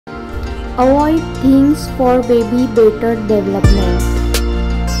Avoid things for baby better development.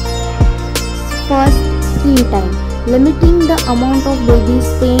 First, screen time. Limiting the amount of babies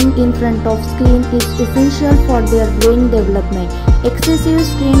staying in front of screen is essential for their brain development. Excessive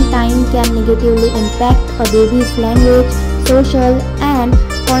screen time can negatively impact a baby's language, social, and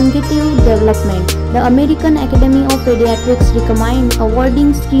cognitive development. The American Academy of Pediatrics recommends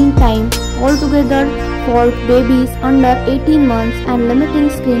avoiding screen time altogether for babies under 18 months and limiting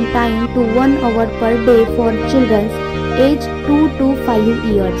screen time to 1 hour per day for children aged 2 to 5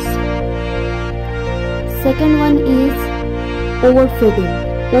 years. Second one is overfeeding.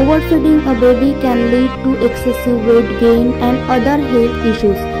 Overfeeding a baby can lead to excessive weight gain and other health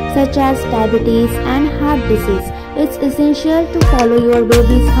issues such as diabetes and heart disease. It's essential to follow your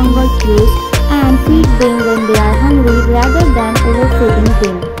baby's hunger cues and feed them when they are hungry rather than overfeeding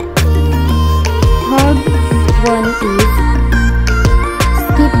them. Third one is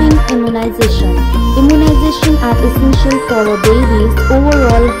skipping immunization. Immunization are essential for a baby's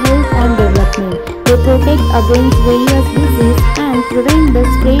overall health and development. They protect against various diseases and prevent the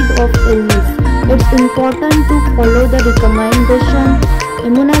spread of illness. It's important to follow the recommendation,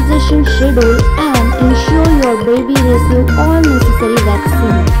 immunization schedule and ensure your baby receives all necessary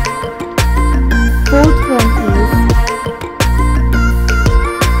vaccines. Fourth one is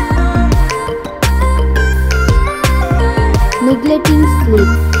neglecting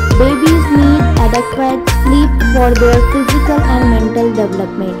sleep. Babies need adequate sleep for their physical and mental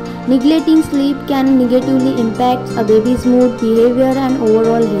development. Neglecting sleep can negatively impact a baby's mood, behavior, and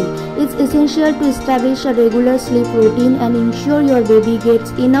overall health. It's essential to establish a regular sleep routine and ensure your baby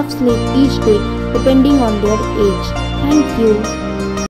gets enough sleep each day depending on their age. Thank you.